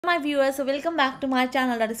My viewers, so welcome back to my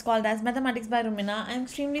channel that is called as Mathematics by Rumina. I am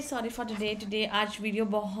extremely sorry for today आज video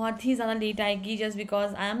बहुत ही ज़्यादा late आएगी just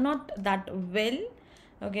because I am not that well.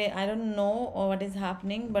 Okay, I don't know what is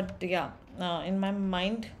happening, but yeah, in my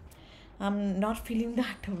mind I'm not feeling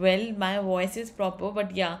that well. My voice is proper,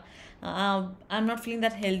 but yeah, I'm not feeling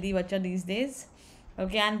that healthy bacha these days.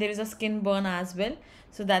 Okay, and there is a skin burn as well,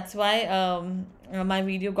 so that's why my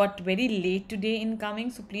video got very late today in coming.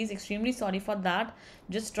 So please, extremely sorry for that.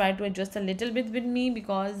 Just try to adjust a little bit with me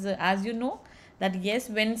because as you know that yes,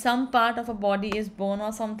 when some part of a body is burn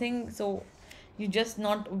or something, so you're just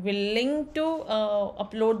not willing to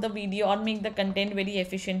upload the video or make the content very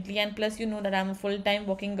efficiently. And plus, you know that I'm a full-time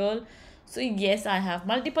working girl, so yes, I have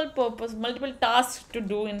multiple tasks to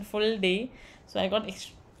do in full day. So I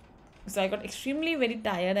got extremely very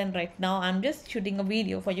tired, and right now I'm just shooting a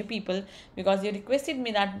video for you people because you requested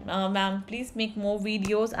me that ma'am, please make more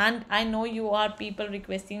videos, and I know you are people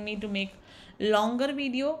requesting me to make longer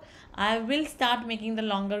video. I will start making the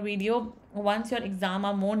longer video once your exam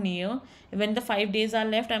are more near. When the 5 days are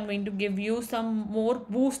left, I'm going to give you some more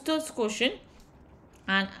boosters question,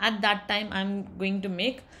 and at that time I'm going to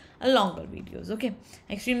make a longer videos. Okay,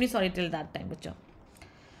 extremely sorry till that time, bacha.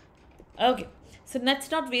 Okay, so let's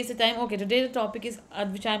not waste the time. Okay, today the topic is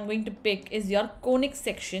which I am going to pick is your conic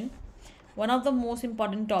section. One of the most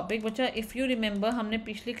important topic, बच्चा if you remember हमने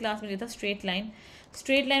पिछली class में लिया था straight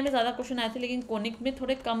line में ज़्यादा question आए थे, लेकिन कोनिक में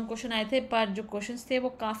थोड़े कम क्वेश्चन आए थे, पर जो क्वेश्चंस थे वो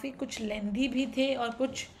काफ़ी कुछ लेंथी भी थे और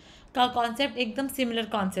कुछ का कॉन्सेप्ट एकदम सिमिलर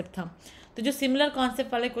कॉन्सेप्ट था. तो जो सिमिलर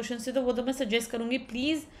कॉन्सेप्ट वाले क्वेश्चन थे तो वो तो मैं सजेस्ट करूँगी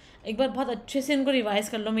प्लीज़ एक बार बहुत अच्छे से इनको रिवाइज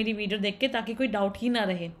कर लो मेरी वीडियो देख के, ताकि कोई डाउट ही ना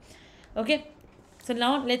रहे. Okay, so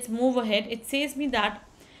now let's move ahead. It says me that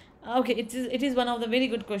okay, it is one of the very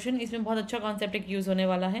good question. इसमें बहुत अच्छा concept एक use होने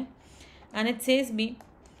वाला है. And it says me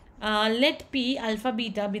let p alpha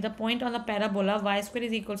beta be the point on the parabola y square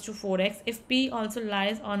is equals to 4x if p also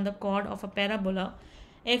lies on the chord of a parabola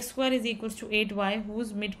x square is equals to 8y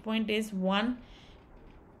whose midpoint is 1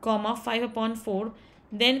 comma 5 upon 4.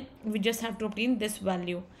 Then we just have to obtain this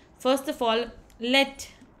value. First of all, let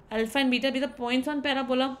alpha and beta be the points on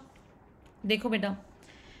parabola. देखो बेटा,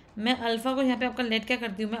 मैं alpha को यहाँ पे आपका late क्या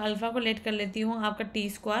करती हूँ, मैं अल्फ़ा को लेट कर लेती हूँ आपका टी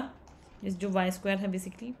स्क्वायर, इस जो वाई स्क्वायर है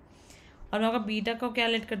बेसिकली, और मैं आपका बीटा को क्या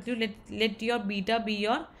लेट करती हूँ, let your beta be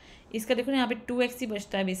your, इसका देखो ना यहाँ पे 2x ही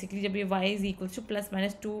बचता है बेसिकली, जब ये y is equals two plus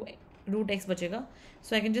minus 2√x बचेगा.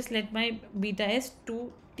 सो I can just let my beta as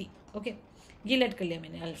 2t. Okay, ये लेट कर लिया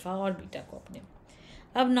मैंने अल्फ़ा और बीटा को अपने.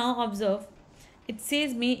 अब now observe, it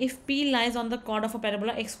says me if p lies on the chord of a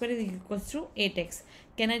parabola x square is equals to 8x.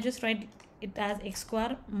 Can I just write it as x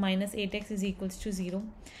square minus 8x is equals to 0?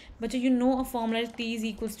 But you know a formula t is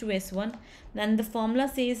equals to s1. Then the formula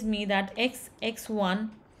says me that x1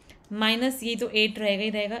 minus ये तो 8 रहेगा ही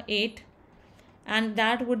रहेगा 8, and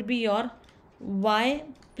that would be your y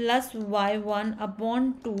plus y1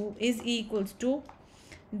 upon 2 is equals to,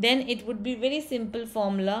 then it would be very simple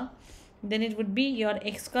formula. Then it would be your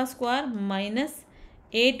x का square minus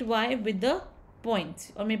 8y with the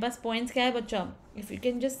points. और मेरे पास points क्या है बच्चा, if you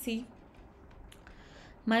can just see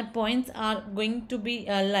my points are going to be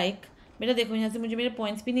like, बेटा देखो यहाँ से मुझे मेरे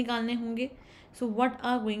points भी निकालने होंगे. So what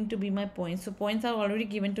are going to be my points? So points are already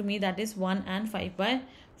given to me, that is 1 and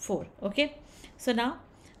 5/4. Okay, so now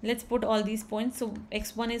let's put all these points. So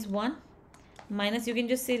x1 is 1 minus, you can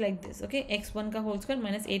just say like this, okay, x1 का whole square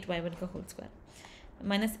minus 8y1 का whole square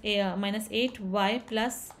minus 8y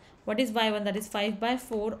plus what is y1, that is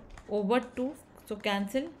 5/4 over 2. So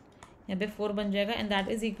cancel, यहाँ पे 4 बन जाएगा, and that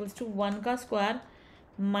is equals to 1 का square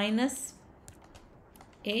minus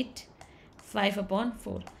 8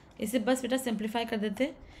 5/4. इसे बस बेटा सिंप्लीफाई कर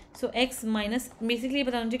देते. सो x माइनस बेसिकली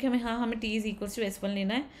बता दीजिए कि हमें t is equals to s1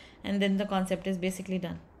 लेना है, and then the concept is basically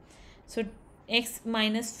done. So x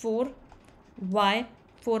minus 4y,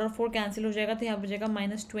 4 और 4 कैंसिल हो जाएगा, तो यहाँ पर बचेगा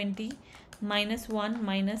 -20 माइनस 1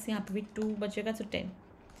 माइनस यहाँ पे भी 2 बचेगा, तो 10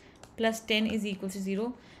 plus 10 is equal to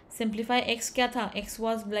 0. Simplify x क्या था, x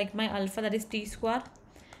was like my alpha that is T square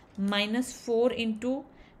minus 4 into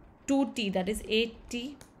 2t that is 8t.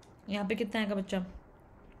 यहाँ पे कितना आएगा बच्चा,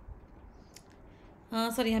 हाँ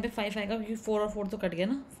सॉरी यहाँ पे 5 आएगा क्योंकि 4 और 4 तो कट गया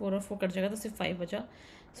ना, 4 और 4 कट जाएगा तो सिर्फ 5 बचा.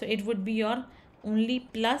 So it would be your only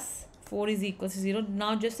plus 4 is equals to 0. Now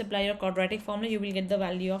just apply your quadratic formula. You will get the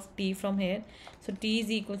value of t from here. So t is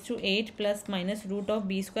equals to 8 plus minus root of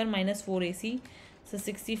b square minus 4ac. So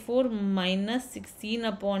 64 minus 16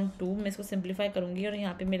 upon 2. मैं इसको simplify करूँगी और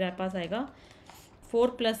यहाँ पे मेरे पास आएगा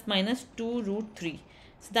 4 plus minus 2√3.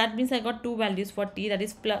 So that means I got two values for t, that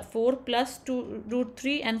is 4 plus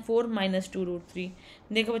 2√3 and 4 minus 2√3.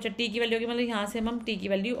 देखो बच्चा t की वैल्यू होगी, मतलब यहाँ से हम t की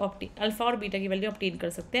वैल्यू अल्फा और बीटा की वैल्यू ऑब्टेन कर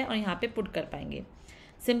सकते हैं और यहाँ पे पुट कर पाएंगे.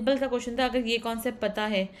 सिंपल सा क्वेश्चन था. अगर ये कॉन्सेप्ट पता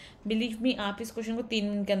है, बिलीव मी, आप इस क्वेश्चन को 3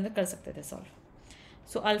 मिनट के अंदर कर सकते थे solve.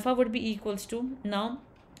 So alpha would be equals to, now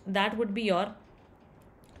that would be your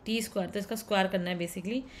T square. तो इसका स्क्वायर करना है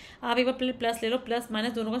बेसिकली. आप एक बार प्लस ले लो, प्लस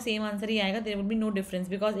माइनस दोनों का सेम आंसर ही आएगा. There would be no difference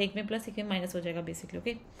because एक में प्लस एक में माइनस हो जाएगा basically.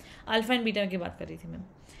 Okay, alpha and beta की बात कर रही थी मैं.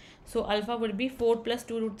 So alpha would be 4 +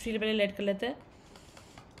 2√3. पहले लेट कर लेते हैं.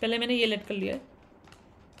 पहले मैंने ये लेट कर लिया है.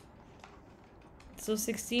 सो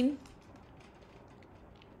 16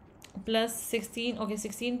 + 16, okay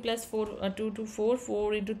 16 + 4 2 to 4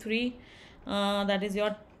 4 × 3 that is your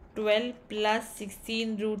 12 +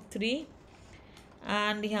 16√3.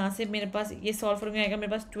 And यहाँ से मेरे पास ये सॉल्व करके आएगा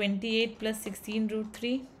मेरे पास 28 +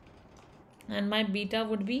 16√3. And my beta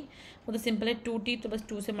would be, वो तो सिंपल है 2t, तो बस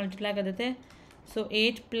 2 से मल्टीप्लाई कर देते हैं. सो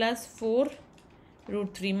 8 +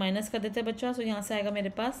 4√3 माइनस कर देते हैं बच्चा. सो यहाँ से आएगा मेरे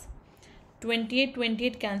पास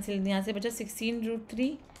 28 कैंसिल, यहाँ से बचा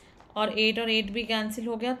 16√3 और 8 भी कैंसिल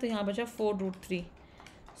हो गया. तो यहाँ बचा 4√3.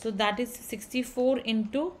 So that is 64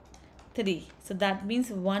 × 3. So that means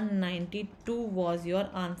 192 was your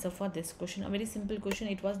answer for this question. A very simple question.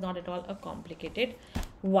 It was not at all a complicated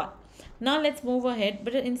one. Now let's move ahead.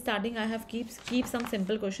 But in starting I have keep some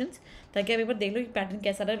simple questions ताकि आप एक बार देख लो कि pattern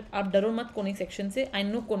कैसा रहा. आप डरो मत कोनिक सेक्शन से. आई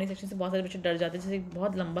नो कोनिक सेक्शन से बहुत सारे बच्चे डर जाते हैं, जैसे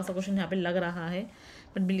बहुत लंबा सा क्वेश्चन यहाँ पे लग रहा है,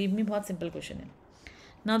 बट बिलीव मी बहुत सिंपल क्वेश्चन है.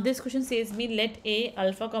 Now this question says me let A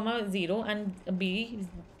alpha, 0 and B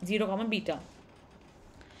 0, beta.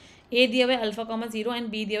 A दिया हुआ है अल्फा, 0 एंड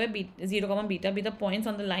B दिया हुआ है 0, beta. Be the points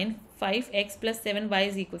on the line 5x +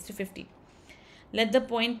 7y = 50. Let the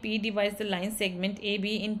point P divides the line segment AB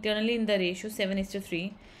internally in the ratio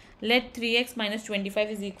 7:3. Let 3x -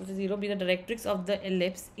 25 = 0 be the directrix of the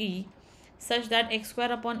ellipse E such that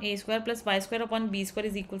x² upon a² + y² upon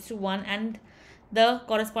b² = 1 and the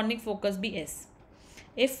corresponding focus be S.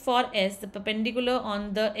 If for S the perpendicular on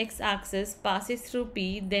the x-axis passes through P,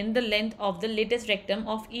 then the length of the latest rectum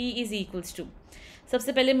of E is equals to.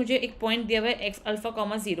 सबसे पहले मुझे एक point दिया हुआ है x alpha,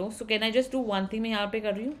 0. So can I just do one thing. मैं यहाँ पे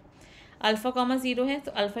कर रही हूँ, अल्फा, 0 है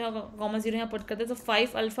तो अल्फा, 0 यहाँ पुट करते हैं. तो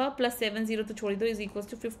 5 अल्फा + 7 0 तो छोड़ दो, is equals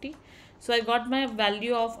to 50. So I got my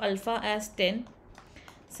value of alpha as 10.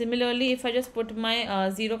 Similarly, if I just put my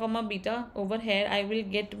 0, beta over here, I will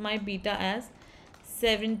get my beta as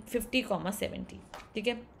 50, 70. ठीक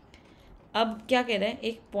है. अब क्या कह रहे हैं,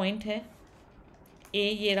 एक पॉइंट है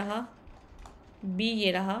A ये रहा, B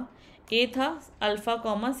ये रहा. A था अल्फा,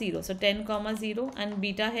 0, सो 10, 0 एंड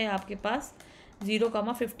बीटा है आपके पास 0,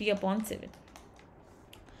 50/7.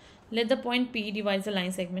 Let the point P divides the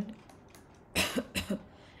line segment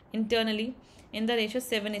internally in the ratio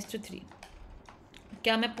 7:3.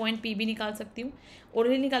 क्या मैं पॉइंट P भी निकाल सकती हूँ?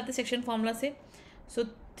 ओरिजिनली निकालते सेक्शन फॉर्मूला से. सो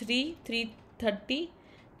 3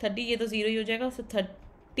 30 ये तो 0 ही हो जाएगा. सो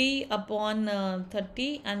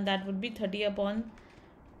 30/30 एंड दैट वुड बी 30/10.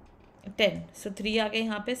 सो 3 आ गए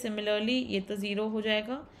यहाँ पे. सिमिलरली ये तो 0 हो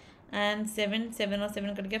जाएगा एंड 7 और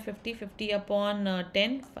 7 कट गया,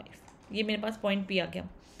 50/10 5. ये मेरे पास पॉइंट P आ गया.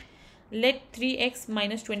 Late 3x -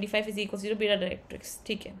 25 = 0 be the directrix.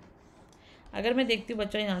 ठीक है. अगर मैं देखती हूँ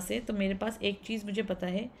बच्चा यहाँ से, तो मेरे पास एक चीज़ मुझे पता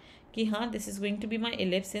है कि हाँ this is going to be my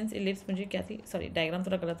ellipse. Since ellipse मुझे क्या थी, सॉरी डायग्राम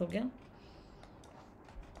थोड़ा गलत हो गया.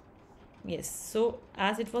 yes, so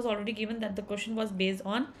as it was already given that the question was based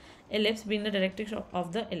on ellipse being the directrix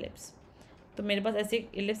of the ellipse. तो मेरे पास ऐसे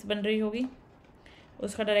एक ellipse बन रही होगी,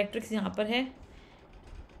 उसका डायरेक्ट्रिक्स यहाँ पर है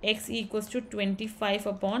x =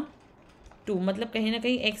 25/2. मतलब कहीं ना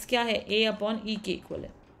कहीं x क्या है, a/e के इक्वल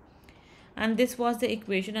है. and this was the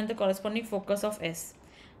equation and the corresponding focus of S.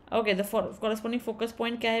 okay, the corresponding focus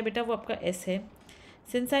point क्या है बेटा, वो आपका S है.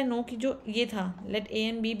 since I know कि जो ये था, let A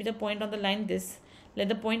and B be the point on the line this, let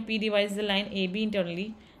the point P divides the line AB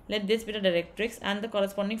internally, let this be the directrix and the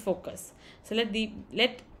corresponding focus. So let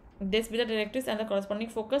this be the directrix and the corresponding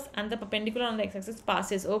focus, and the perpendicular on the x-axis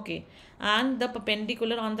passes, okay, and the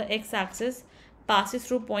perpendicular on the x-axis passes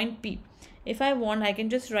through point P. if I want I can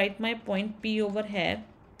just write my point P over here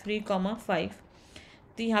 3, 5.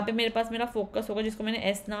 तो यहाँ पे मेरे पास मेरा focus होगा जिसको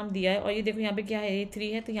मैंने S नाम दिया है. और ये देखो यहाँ पे क्या है, ये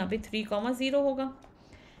 3 है, तो यहाँ पे 3, 0 होगा.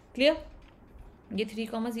 क्लियर. ये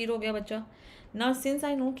 3, 0 हो गया बच्चा. नाउ सिंस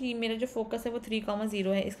आई नो कि मेरा जो फोकस है वो 3,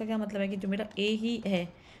 0 है, इसका क्या मतलब है कि जो मेरा A ही है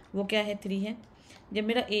वो क्या है, 3 है. जब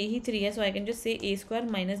मेरा A ही 3 है, सो I can just say A²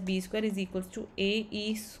 - B² is equals to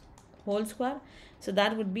AE whole square. So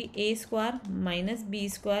that would be A² -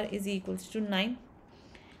 B² is equals to 9.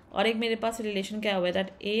 और एक मेरे पास रिलेशन क्या हुआ है, that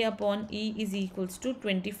A/E is equals to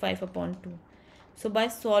 25/2. So by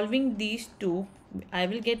solving these two I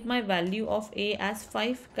will get my value of A as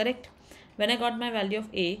 5. Correct. When I got my value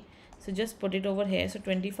of A, so just put it over here. So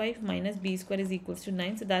 25 - B² is equals to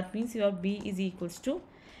 9. So that means your B is equals to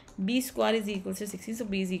b square is equals to 16, so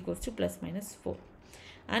b is equals to plus minus 4.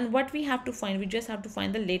 And what we have to find, we just have to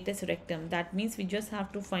find the latest rectum. That means we just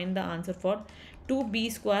have to find the answer for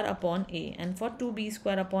 2b square upon a. And for 2b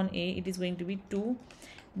square upon a, it is going to be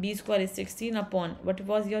 2b square is 16 upon, what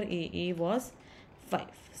was your a? A was 5.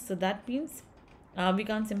 So that means we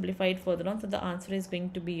can't simplify it further on. So the answer is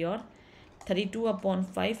going to be your 32 upon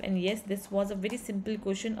 5. And yes, this was a very simple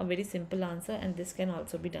question, a very simple answer, and this can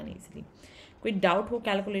also be done easily. कोई doubt हो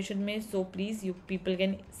calculation में, so please you people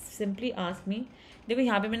can simply ask me. देखो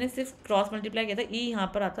यहाँ पे मैंने सिर्फ cross multiply किया था, ई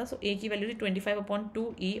यहाँ पर आता, सो ए की वैल्यू थी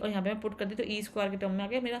 25/2e, और यहाँ पे मैं पुट करती तो ई स्क्वायर के टर्म में आ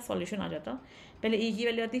गया, मेरा सॉल्यूशन आ जाता. पहले ई की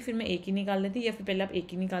वैल्यू आती, फिर मैं ए की निकाल लेती, या फिर पहले आप ए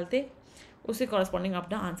की निकालते, उससे कॉरस्पॉन्डिंग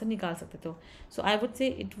अपना आंसर निकाल सकते थे. सो I would say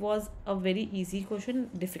it was a very easy question,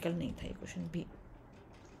 difficult नहीं था ये क्वेश्चन भी.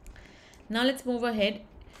 Now let's move ahead.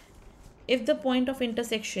 If the point of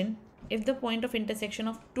intersection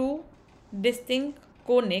of to distinct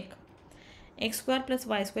conic x square plus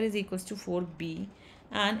y square is equals to 4b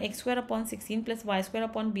and x square upon 16 plus y square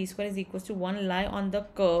upon b square is equals to 1 lie on the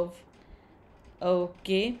curve.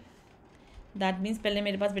 Okay, that means पहले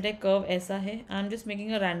मेरे पास बेटा curve ऐसा है. I am just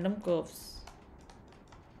making a random curves.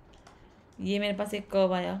 ये मेरे पास एक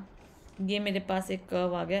curve आया, ये मेरे पास एक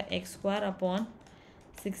कर्व आ गया, x square upon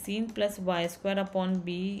 16 plus y square upon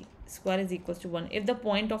b square is equals to 1. If the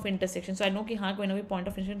point of intersection, so I know कि हाँ कोई ना कोई पॉइंट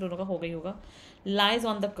ऑफ इंटरसेक्शन दोनों का हो गई होगा. Lies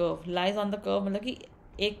on the curve, lies on the curve मतलब कि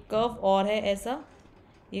एक कर्व और है ऐसा,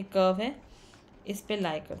 ये कर्व है, इस पे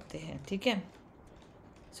लाई करते हैं. ठीक है.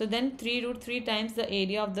 So then 3√3 times the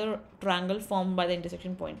area of the triangle form by the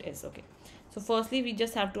intersection point is. Okay, so firstly we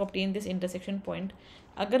just have to obtain this intersection point.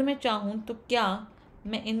 अगर मैं चाहूँ तो क्या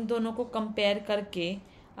मैं इन दोनों को कंपेयर करके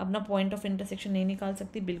अपना पॉइंट ऑफ इंटरसेक्शन नहीं निकाल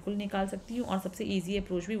सकती? बिल्कुल निकाल सकती हूँ, और सबसे इजी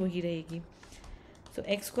अप्रोच भी वही रहेगी. सो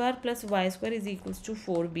x square plus Y square is equals to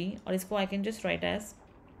 4b, और इसको I can just right as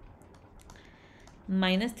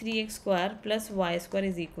 -3x square plus Y square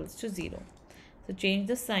is equals to 0. So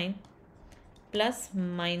change the sign, plus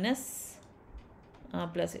minus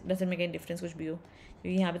plus doesn't make any difference कुछ भी हो,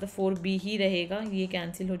 क्योंकि यहाँ पे तो 4b ही रहेगा, ये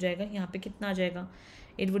कैंसिल हो जाएगा. यहाँ पे कितना आ जाएगा?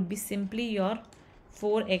 It would be simply your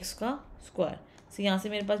 4x का स्क्वायर. सो यहाँ से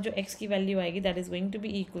मेरे पास जो x की वैल्यू आएगी that is going to be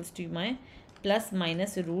equals to my plus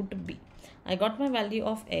minus root b. I got my value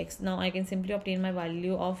of x. Now I can simply obtain my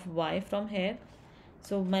value of y from here.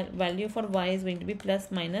 So my value for y is going to be plus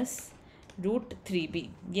minus root 3b.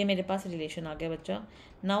 ये मेरे पास relation आ गया बच्चा.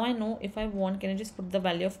 Now I know if I want, can I just put the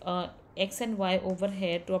value of x and y over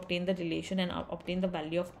here to obtain the relation and obtain the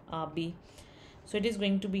value of b. So it is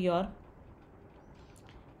going to be your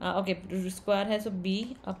okay, square है, so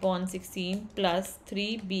b upon 16 plus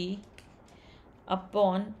 3b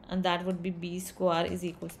upon, and that would be b square is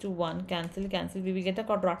equals to 1. Cancel, we will get a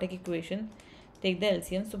quadratic equation. Take the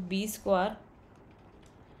LCM. So b square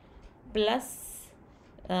plus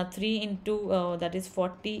 3 into that is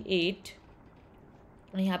 48.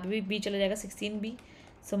 यहाँ पे भी b चला जाएगा 16b.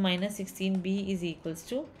 So minus 16b is equals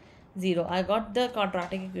to 0. I got the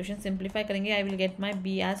quadratic equation. Simplify करेंगे, I will get my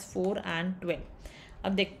b as 4 and 12.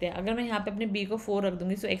 अब देखते हैं, अगर मैं यहाँ पे अपने b को 4 रख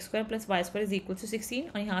दूँगी, सो x square plus Y square is equal to 16,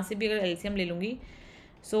 और यहाँ से भी अगर एलसीएम ले लूँगी,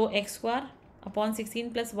 सो x square upon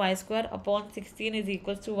 16 plus Y square upon 16 is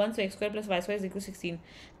equal to 1. So x square plus Y square is equal 16.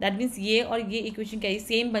 That means ये और ये इक्वेशन क्या है,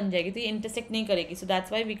 सेम बन जाएगी, तो ये इंटरसेक्ट नहीं करेगी. So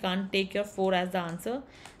that's why we can't take your 4 as the answer.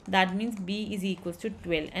 That means b is equal to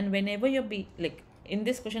 12. And when ever your b, like in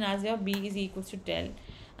this question, as your b is equals to 12,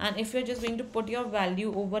 and if you're just going to put your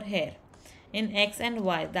value over here in x and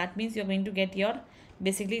y, that means you're going to get your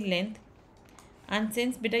basically length. And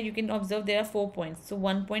since beta you can observe there are 4 points, so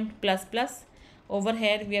 1 point plus plus, over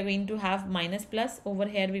here we are going to have minus plus, over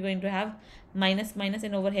here we are going to have minus minus,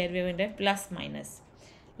 and over here we are going to have plus minus.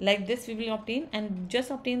 Like this we will obtain, and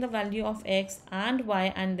just obtain the value of x and y,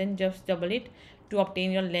 and then just double it to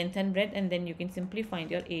obtain your length and breadth, and then you can simply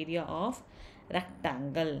find your area of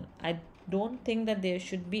rectangle. I don't think that there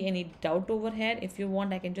should be any doubt over here. If you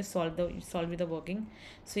want, I can just solve you the working.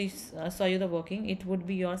 So show you the working. It would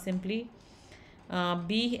be your simply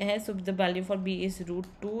b है, so the value for b is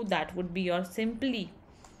 √2. That would be your simply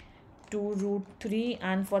 2√3,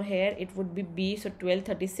 and for here it would be b, so 12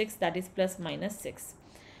 36, that is plus minus 6.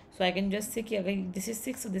 So I can just say कि अगर this is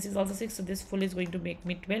 6, so this is also 6, so this full is going to make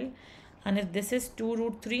me 12. And if this is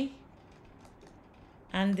 2√3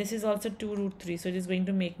 and this is also 2√3, so it is going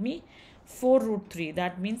to make me 4√3.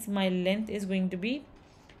 That means my length is going to be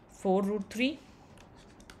 4√3.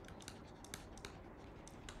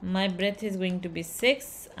 My breadth is going to be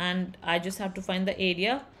 6, and I just have to find the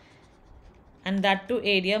area, and that too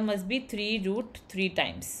area must be 3√3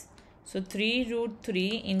 times. So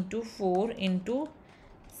 3√3 into 4 into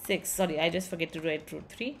 6, sorry, I just forget to write root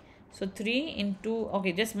 3. So 3 into,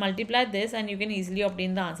 okay, just multiply this and you can easily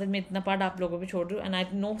obtain the answer. मैं इतना part आप लोगों पे छोड़ रही हूँ, and I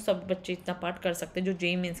know सब बच्चे इतना पार्ट कर सकते हैं जो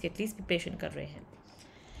JEE मेंस के एटलीस्ट प्रिपरेशन कर रहे हैं.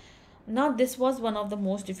 Now this was one of the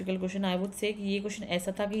most difficult question. I would say कि ये क्वेश्चन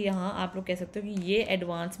ऐसा था कि यहाँ आप लोग कह सकते हो कि ये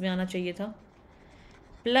एडवांस में आना चाहिए था.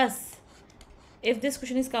 Plus, if this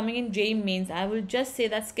question is coming in JEE mains, I will just say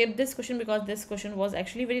that skip this question because this question was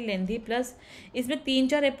actually very lengthy. Plus, इसमें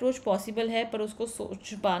 3-4 अप्रोच पॉसिबल है, पर उसको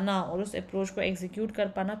सोच पाना और उस अप्रोच को एग्जीक्यूट कर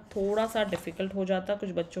पाना थोड़ा सा डिफिकल्ट हो जाता कुछ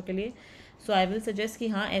बच्चों के लिए. सो आई विल सजेस्ट कि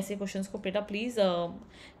हाँ, ऐसे क्वेश्चंस को बेटा प्लीज़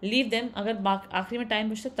लीव देम. अगर आखिरी में टाइम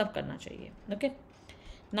बचता तब करना चाहिए. Okay.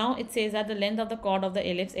 Now it says that the length of the chord of the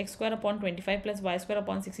ellipse x square upon 25 plus y square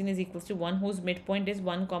upon 16 is equals to 1, whose midpoint is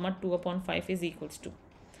 1 comma 2 upon 5 is equals to.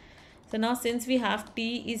 So now since we have t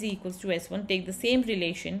is equals to s1, take the same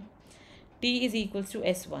relation, t is equals to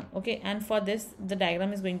s1. Okay, and for this the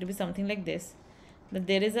diagram is going to be something like this, that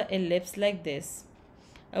there is a ellipse like this.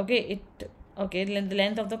 Okay, the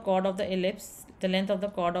length of the chord of the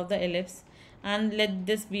ellipse, and let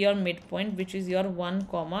this be your midpoint, which is your 1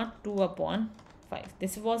 comma 2 upon 5.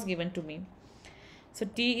 This was given to me. So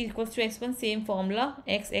t equals to x1, same formula,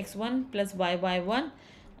 x1 plus y1,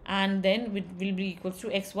 and then it will be equals to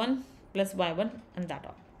x1 plus y1 and that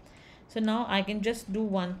all. So now I can just do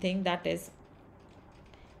one thing, that is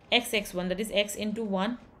x1, that is x into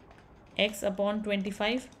 1, x upon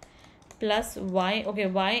 25 plus y, okay,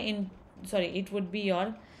 y in, sorry, it would be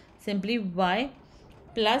your simply y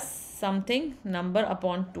plus something number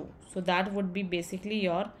upon 2. So that would be basically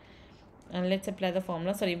your, and let's apply the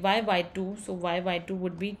formula, sorry, y2. So y2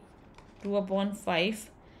 would be 2 upon 5,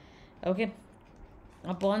 okay,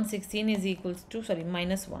 upon 16 is equals to, sorry,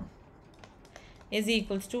 minus 1 is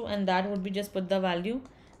equals to, and that would be, just put the value,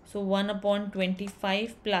 so 1 upon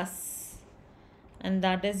 25 plus, and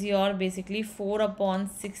that is your basically 4 upon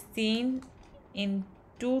 16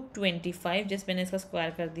 into 25, just मैंने इसका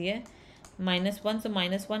square कर दिया है, minus 1, so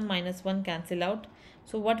minus 1 cancel out.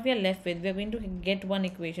 So what we are left with, we are going to get one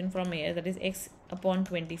equation from here, that is x upon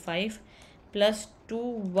 25 plus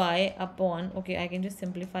 2y upon, okay, I can just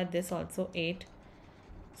simplify this also, 8.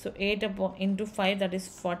 So 8 upon into 5, that is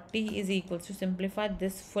 40, is equals to, simplify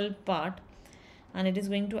this full part, and it is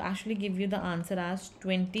going to actually give you the answer as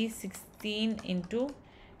 2016 into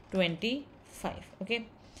 25. Okay,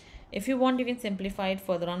 if you want you can simplify it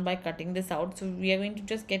further on by cutting this out. So we are going to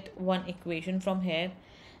just get one equation from here,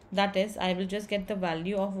 that is, I will just get the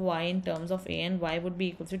value of y in terms of a, and y would be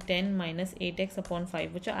equal to 10 minus 8x upon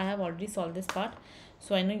 5, which I have already solved this part,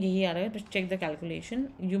 so I know yahi aa raha hai. To check the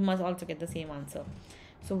calculation, you must also get the same answer.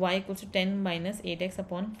 So y equals to 10 minus 8x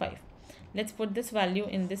upon 5. Let's put this value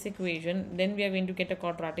in this equation, then we are going to get a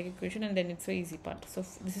quadratic equation, and then it's a easy part. So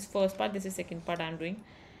this is first part, this is second part I am doing.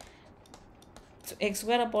 So x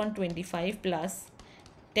square upon 25 plus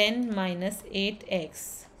 10 minus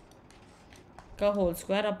 8x का whole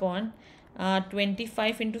square upon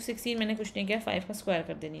 25 into 16, मैंने कुछ नहीं किया, 5 का square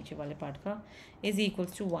कर दे नीचे वाले part का, इज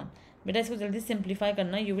इक्वल्स टू 1. बेटा इसको जल्दी सिंप्लीफाई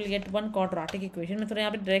करना, you will get one quadratic equation. मैं थोड़ा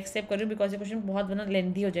यहाँ पे डायरेक्ट स्टेप कर रही हूँ बिकॉज ये क्वेश्चन बहुत बना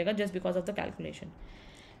लेंथी हो जाएगा, just because of the calculation.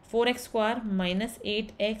 4x square minus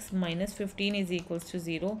 8x minus 15 is equals to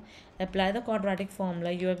 0. Apply the quadratic formula,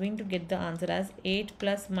 you are going to get the answer as 8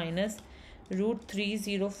 plus minus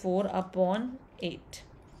 √304 upon 8.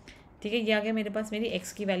 ठीक है, ये आ गया मेरे पास मेरी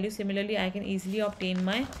x की value. Similarly I can easily obtain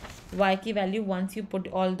my y की value once you put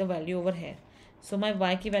all the value over here. So my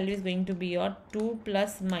y की value is going to be your 2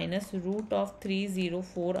 plus minus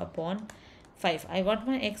 √304 upon 5. I got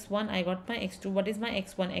my x1, I got my x2. What is my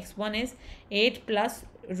x1? x1 is 8 plus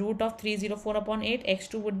 √304 upon 8.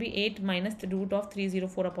 x2 would be 8 minus the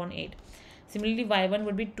 √304 upon 8. Similarly, y1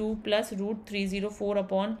 would be 2 plus √304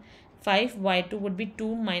 upon 5. y2 would be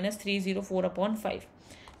 2 minus 304 upon 5.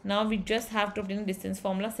 Now we just have to obtain distance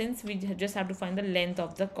formula, since we just have to find the length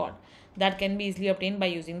of the chord. That can be easily obtained by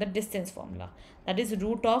using the distance formula. That is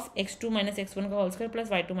root of x2 minus x1 का whole square plus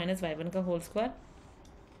y2 minus y1 का whole square.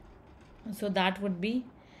 So that would be,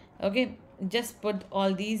 okay, just put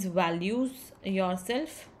all these values yourself.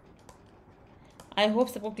 I hope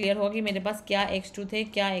सबको clear होगा कि मेरे पास क्या x2 थे,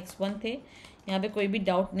 क्या x1 थे. यहाँ पे कोई भी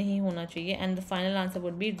डाउट नहीं होना चाहिए. And the final answer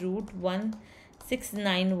would be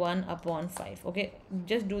 √1691 upon 5. Okay,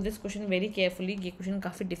 just do this question very carefully. ये क्वेश्चन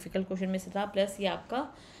काफ़ी डिफिकल्ट क्वेश्चन में से था, प्लस ये आपका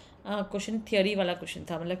क्वेश्चन थियोरी वाला क्वेश्चन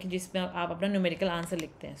था, मतलब कि जिसमें आप अपना न्यूमेरिकल आंसर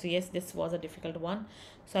लिखते हैं. So yes, this was a difficult one.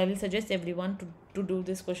 So I will suggest everyone to do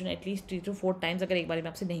this question at least 3 to 4 times, अगर एक बार में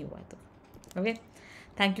आपसे नहीं हुआ है तो. Okay,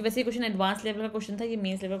 thank you. वैसे ये क्वेश्चन एडवांस लेवल का क्वेश्चन था, ये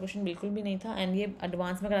मेंस लेवल क्वेश्चन बिल्कुल भी नहीं था. एंड ये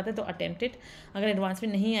एडवांस में कराते तो अटेम्प्टेड, अगर एडवांस में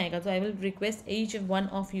नहीं आएगा तो I will request each one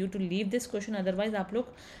of you to leave this question, otherwise आप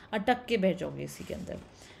लोग अटक के बैठ जाओगे इसी के अंदर.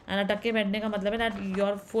 एंड अटक के बैठने का मतलब है that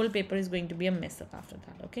your full paper is going to be a mess up after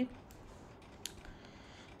that. Okay.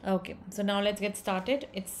 Okay, so now let's get started.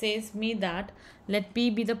 It says me that let P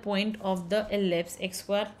be the point of the ellipse x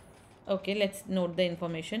square. Okay, let's note the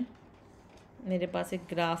information. मेरे पास एक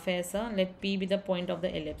graph है ऐसा. Let P be the point of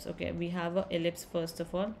the ellipse. Okay, we have a ellipse first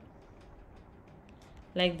of all.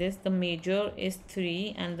 Like this, the major is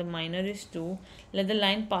 3 and the minor is 2. Let the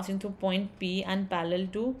line passing through point P and parallel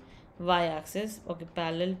to y-axis. Okay,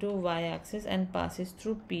 parallel to y-axis and passes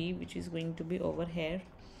through P, which is going to be over here.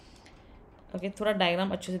 Okay थोड़ा diagram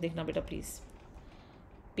अच्छे से देखना बेटा please.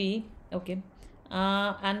 P okay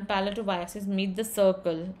and parallel to Y axis meet the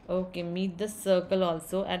circle. Okay meet the circle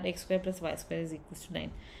also eight x square plus Y square is equal to 9.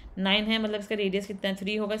 9 है मतलब इसका radius कितना है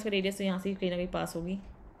 3 होगा. इसका रेडियस तो यहाँ से कहीं ना कहीं पास होगी.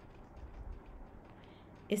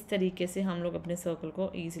 इस तरीके से हम लोग अपने सर्कल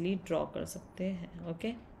को ईजिली ड्रॉ कर सकते हैं.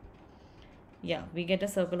 ओके या we get a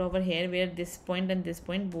circle over here where this point and this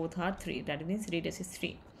point both are 3. That means radius is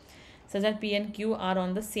 3. Such that P and Q are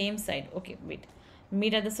on the same side. Okay, wait.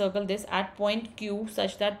 Meet at the circle this at point Q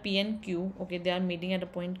such that P and Q, okay, they are meeting at a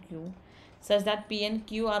point Q such that P and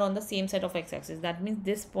Q are on the same side of x-axis. That means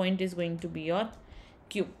this point is going to be your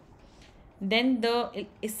Q. Then the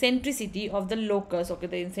eccentricity of the locus, okay,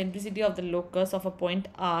 the eccentricity of the locus of a point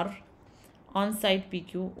R on side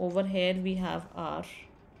PQ. Over here we have R.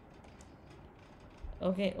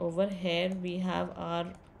 Okay, over here we have R.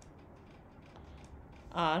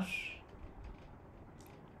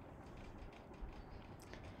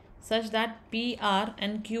 Such that PR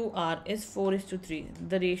and QR is 4:3.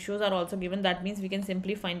 The ratios are also given. That means we can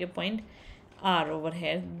simply find your point R over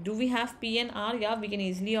here. Do we have P and R? Yeah, we can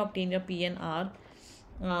easily obtain your P and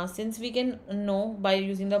R since we can know by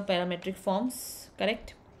using the parametric forms,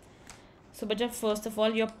 correct? So, but first of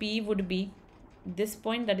all, your P would be this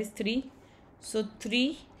point, that is 3. So, 3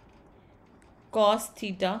 cos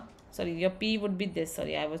theta. Sorry, your P would be this.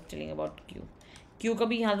 Sorry, I was telling about Q. Q का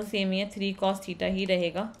भी यहाँ तो same ही है 3 cos theta ही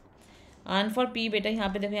रहेगा. And for P बेटा यहाँ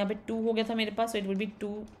पे देखो यहाँ पे 2 हो गया था मेरे पास. So it will be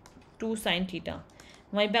 2 sine theta.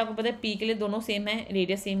 वहीं पे आपको पता है पी के लिए दोनों सेम है,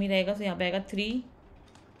 रेडियस सेम ही रहेगा. सो यहाँ पे आएगा 3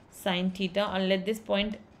 साइन थीटा. और let this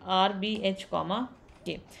point R B H comma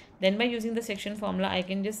के. Then by using the section formula I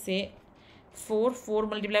can just say 4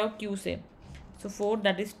 multiply of Q से. सो 4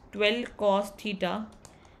 that is 12 cos theta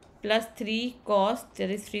plus 3 cos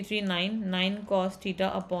that is 3 9 cos theta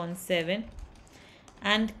upon 7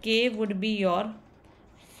 and के would be your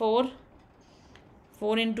 4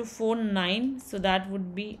 into 4 9. So that would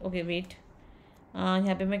be okay wait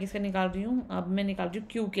यहाँ पे मैं किसका निकाल रही हूँ. अब मैं निकाल रही हूँ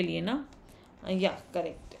क्यू के लिए ना. या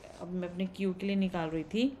करेक्ट, अब मैं अपने क्यू के लिए निकाल रही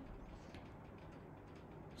थी.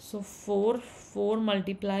 सो 4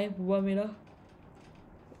 मल्टीप्लाई हुआ मेरा.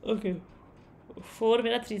 ओके 4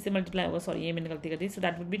 मेरा 3 से मल्टीप्लाई हुआ. सॉरी ये मैंने गलती कर दी. So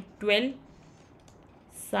that would be 12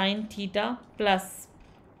 sine theta plus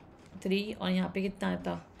 3 और यहाँ पे कितना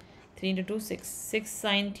था 3 into 2 6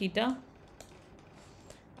 sine theta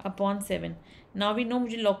upon 7. Now we know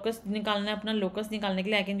मुझे लोकस निकालना है. अपना लोकस निकालने के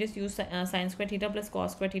लिए I can just use sine square theta plus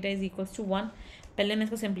cos square theta is equals to 1. पहले मैं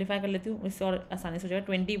इसको सिंप्लीफाई कर लेती हूँ, इससे और आसानी से हो जाएगा.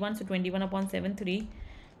 21 सो 21 अपॉन 7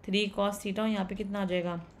 3 कॉस थीटा. और यहाँ पे कितना आ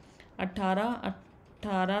जाएगा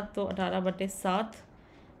 18 तो 18/7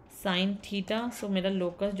 साइन थीटा. सो मेरा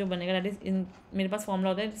लोकस जो बनेगा दैट इज मेरे पास फॉर्मूला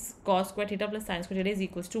होता है cos square theta plus sine square theta is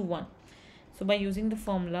equals to 1. So by using the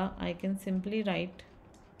formula, I can simply write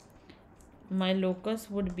my locus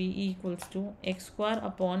would be equals to x square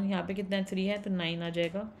upon यहाँ पे कितना 3 है तो 9 आ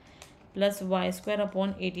जाएगा plus Y square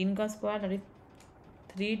upon 18 का square that is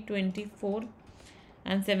 324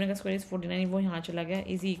 and 7 का square is 49. वो यहाँ चला गया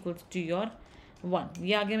इज इक्वल्स टू योर 1.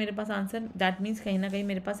 ये आ गया मेरे पास आंसर. दैट मीन्स कहीं ना कहीं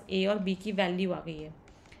मेरे पास ए और बी की वैल्यू आ गई है.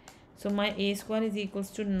 सो माई ए square is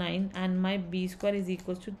equals to 9 and my B square is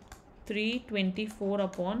equals to 324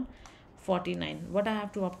 upon 49. What I have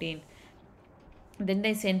to obtain? Then the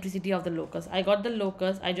eccentricity of the locus. I got the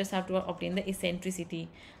locus. I just have to obtain the eccentricity.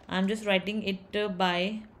 I'm just writing it by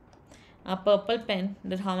a purple pen.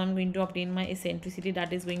 That how I'm going to obtain my eccentricity.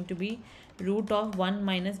 That is going to be root of 1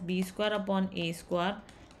 minus b square upon a square.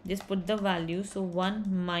 Just put the value. So 1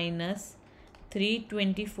 minus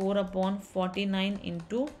 324 upon 49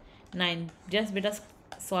 into 9. Just beta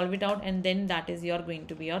solve it out and then that is your going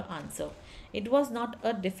to be your answer. It was not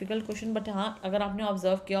a difficult question but हाँ अगर आपने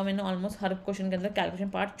observe किया मैंने almost हर question के अंदर calculation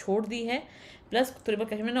part छोड़ दी है plus थोड़ी बहुत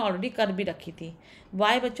क्वेश्चन मैंने ऑलरेडी कर भी रखी थी.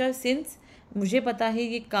 वाई बच्चा सिंस मुझे पता है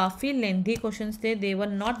ये काफ़ी लेंथी क्वेश्चंस थे, दे वर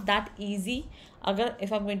नॉट दैट ईजी. अगर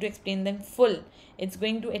if I am going to explain them full, it's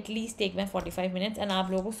going to at least take my 45 minutes, and आप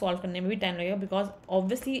लोगों को सॉल्व करने में भी टाइम लगेगा, बिकॉज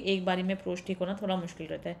ऑब्वियसली एक बारी में अप्रोच ठीक होना थोड़ा मुश्किल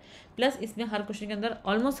रहता है. प्लस इसमें हर क्वेश्चन के अंदर,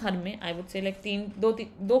 ऑलमोस्ट हर में, आई वुड से लाइक दो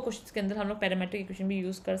क्वेश्चन के अंदर हम लोग पैरामेट्रिक इक्वेशन भी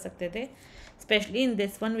यूज़ कर सकते थे, specially in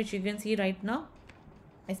this one which you can see right now.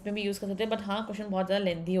 इसमें भी यूज़ कर सकते हैं, बट हाँ क्वेश्चन बहुत ज़्यादा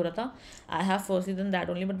लेंथी हो रहा था. I have firstly done that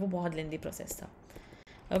only, but वो बहुत लेंथी प्रोसेस था.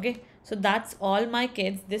 Okay, so that's all my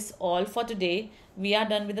kids, this all for today. We are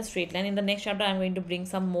done with the straight line. In the next chapter I'm going to bring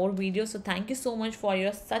some more videos. So thank you so much for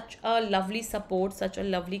your such a lovely support, such a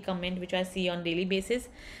lovely comment which I see on daily basis,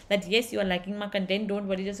 that yes, you are liking my content. Don't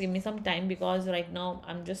worry, just give me some time, because right now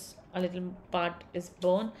I'm just a little part is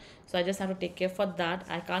burned, so I just have to take care for that.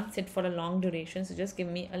 I can't sit for a long duration, so just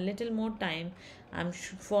give me a little more time. I'm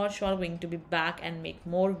for sure going to be back and make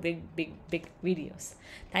more big videos.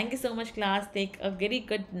 Thank you so much class. Take a very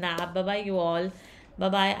good nap. Bye bye you all. Bye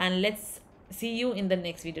bye, and let's see you in the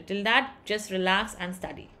next video. Till that, just relax and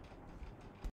study.